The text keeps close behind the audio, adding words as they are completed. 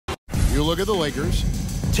You look at the Lakers.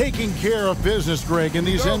 Taking care of business, Greg, in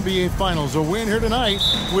these NBA Finals. A win here tonight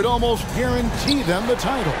would almost guarantee them the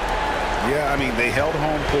title. Yeah, I mean, they held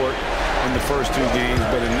home court in the first 2 games,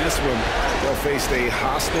 but in this one, they'll face a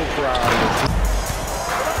hostile crowd.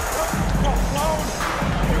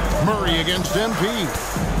 Murray against MP.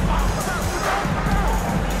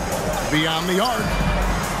 Beyond the arc.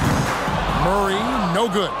 Murray,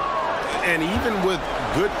 no good. And even with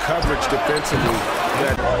good coverage defensively,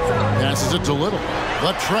 that passes it to Little.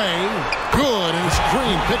 The tray, good, and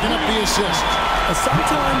Green picking up the assist. A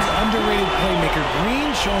sometimes underrated playmaker, Green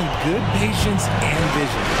showing good patience and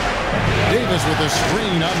vision. Davis with a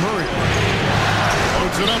screen on Murray.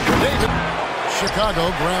 Puts it up for Davis. Chicago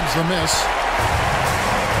grabs the miss.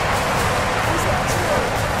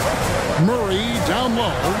 Murray down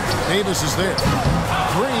low. Davis is there.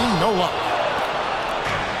 Green, no luck.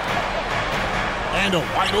 And a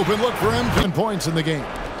wide open look for him. 10 points in the game.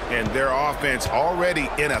 And their offense already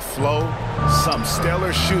in a flow. Some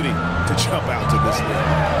stellar shooting to jump out to this lead.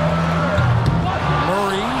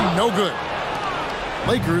 Murray, no good.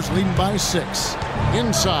 Lakers leading by 6.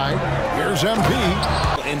 Inside, here's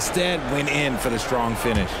MP. Instead, went in for the strong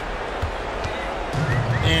finish.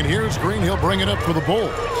 And here's Green. He'll bring it up for the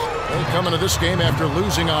Bulls. They come into this game after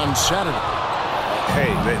losing on Saturday.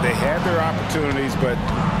 Hey, they had their opportunities, but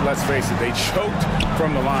let's face it, they choked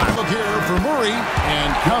from the line. Look here for Murray, and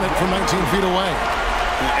count it from 19 feet away.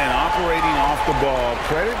 And operating off the ball,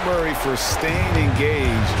 credit Murray for staying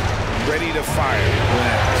engaged, ready to fire when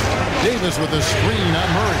asked. Davis with a screen on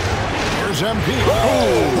Murray. Here's MP.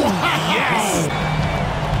 Oh, yes!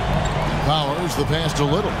 Powers the pass to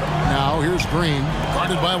Little. Now here's Green,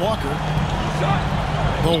 guarded by Walker.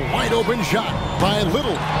 The wide open shot by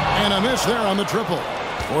Little, and a miss there on the triple.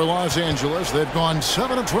 For Los Angeles, they've gone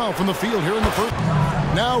 7 of 12 from the field here in the first.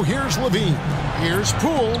 Now here's Levine. Here's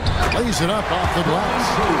Poole. Lays it up off the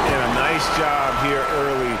glass. And a nice job here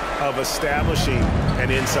early of establishing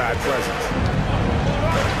an inside presence.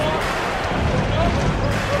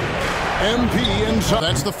 MP inside.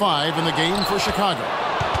 That's the 5 in the game for Chicago.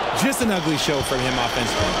 Just an ugly show from him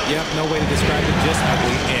offensively. Yep, no way to describe it, just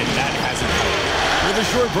ugly, and that hasn't helped. With a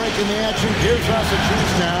short break in the action, gives us a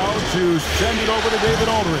chance now to send it over to David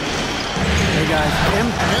Aldridge. Hey guys,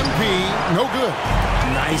 MP, no good.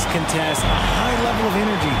 Nice contest, a high level of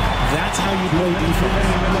energy. That's how you play defense.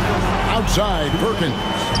 Outside, Perkins.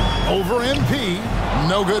 Over MP,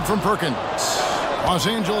 no good from Perkins. Los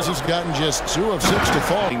Angeles has gotten just 2 of 6 to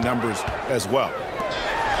fall. Numbers as well.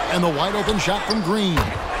 And the wide open shot from Green.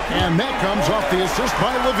 And that comes off the assist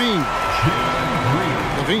by Levine.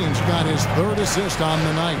 Levine's got his 3rd assist on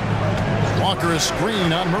the night. Walker a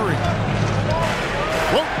screen on Murray.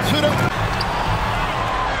 Floats it up.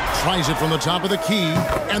 Tries it from the top of the key.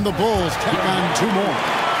 And the Bulls tack on 2 more.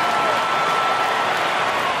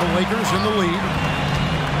 The Lakers in the lead.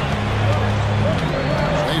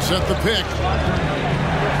 They set the pick.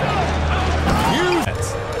 Hughes.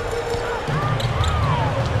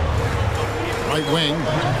 Right wing.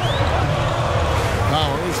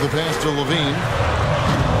 Powers the pass to Levine.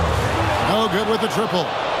 No good with the triple.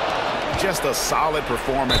 Just a solid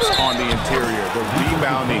performance on the interior. The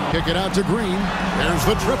rebounding. Kick it out to Green. There's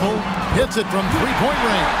the triple. Hits it from 3-point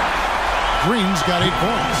range. Green's got 8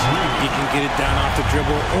 points. He can get it down off the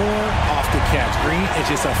dribble or off the catch. Green is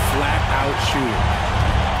just a flat-out shooter.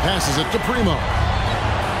 Passes it to Primo.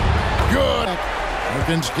 Good.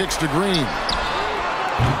 Perkins kicks to Green.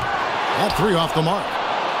 That 3 off the mark.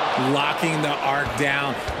 Locking the arc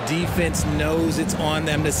down. Defense knows it's on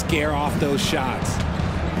them to scare off those shots.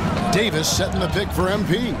 Davis setting the pick for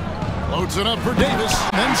MP. Loads it up for Davis.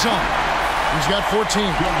 Then some. He's got 14.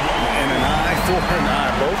 And an eye for an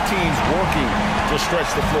eye. Both teams working to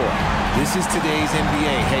stretch the floor. This is today's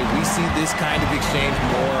NBA. Hey, we see this kind of exchange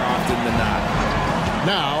more often than not.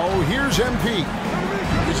 Now, here's MP.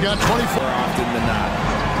 He's got 24. More often than not.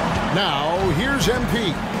 Now, here's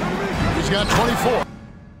MP. He's got 24.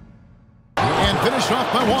 And finished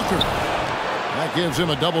off by Walker. That gives him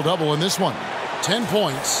a double-double in this one. 10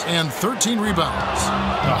 points and 13 rebounds.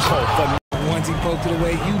 Oh, but once he poked it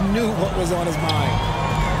away, you knew what was on his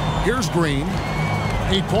mind. Here's Green.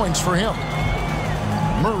 8 points for him.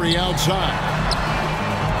 Murray outside.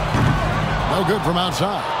 No good from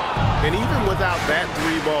outside. And even without that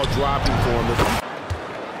 3-ball dropping for him,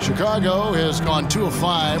 Chicago has gone 2 of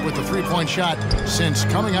 5 with the 3-point shot since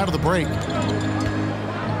coming out of the break.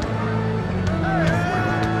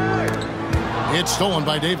 It's stolen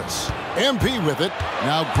by Davis. MP with it.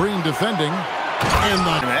 Now Green defending. And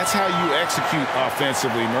that's how you execute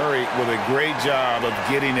offensively. Murray with a great job of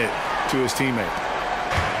getting it to his teammate.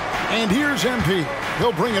 And here's MP.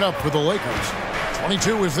 He'll bring it up for the Lakers.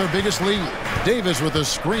 22 is their biggest lead. Davis with a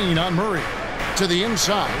screen on Murray. To the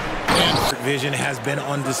inside. And vision has been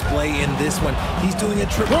on display in this one. He's doing a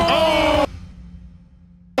triple. oh!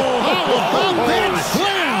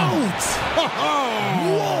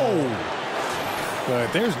 Whoa!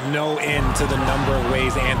 But there's no end to the number of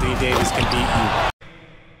ways Anthony Davis can beat you.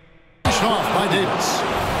 Off by Davis.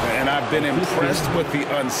 And I've been impressed with the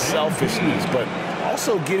unselfishness, but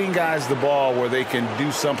also getting guys the ball where they can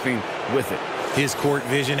do something with it. His court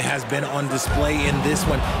vision has been on display in this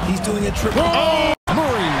one. He's doing a triple. Oh!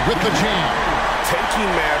 Murray with the jam. Taking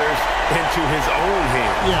matters into his own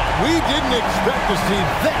hands. Yeah, we didn't expect to see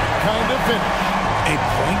that kind of finish. A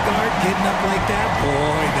point guard getting up like that?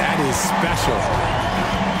 Boy, that is special.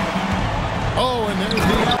 Oh, and there's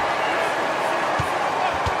the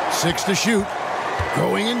 6 to shoot.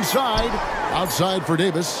 Going inside. Outside for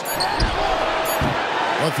Davis.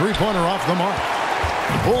 A three-pointer off the mark.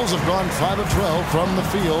 The Bulls have gone 5 of 12 from the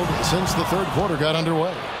field since the third quarter got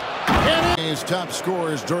underway. His top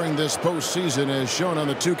scorers during this postseason as shown on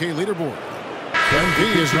the 2K leaderboard.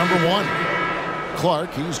 MP is number 1.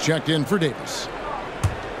 Clark, he's checked in for Davis.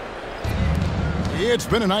 It's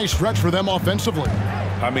been a nice stretch for them offensively.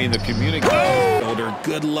 I mean, the communication. Shoulder,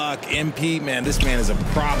 good luck. MP, man, this man is a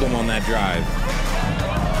problem on that drive.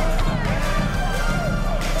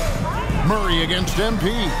 Murray against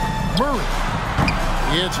MP. Murray.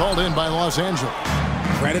 It's hauled in by Los Angeles.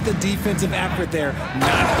 Credit the defensive effort there.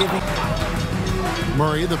 Not giving.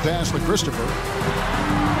 Murray, the pass to Christopher.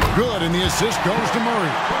 Good, and the assist goes to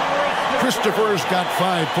Murray. Christopher's got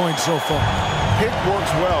 5 points so far. Pick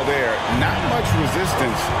works well there. Not much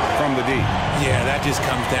resistance from the D. Yeah, that just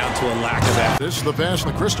comes down to a lack of effort. This is the pass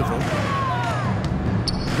to Christopher.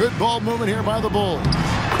 Good ball movement here by the Bulls.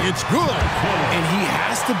 It's good. And he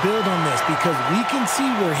has to build on this because we can see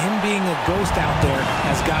where him being a ghost out there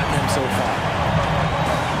has gotten him so far.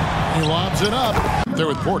 He lobs it up. There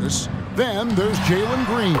with Portis. Then there's Jalen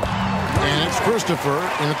Green. And it's Christopher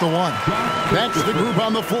in at the 1. That's the group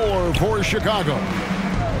on the floor for Chicago.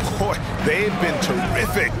 Boy, they've been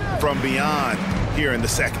terrific from beyond here in the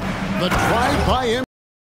second. The drive by him.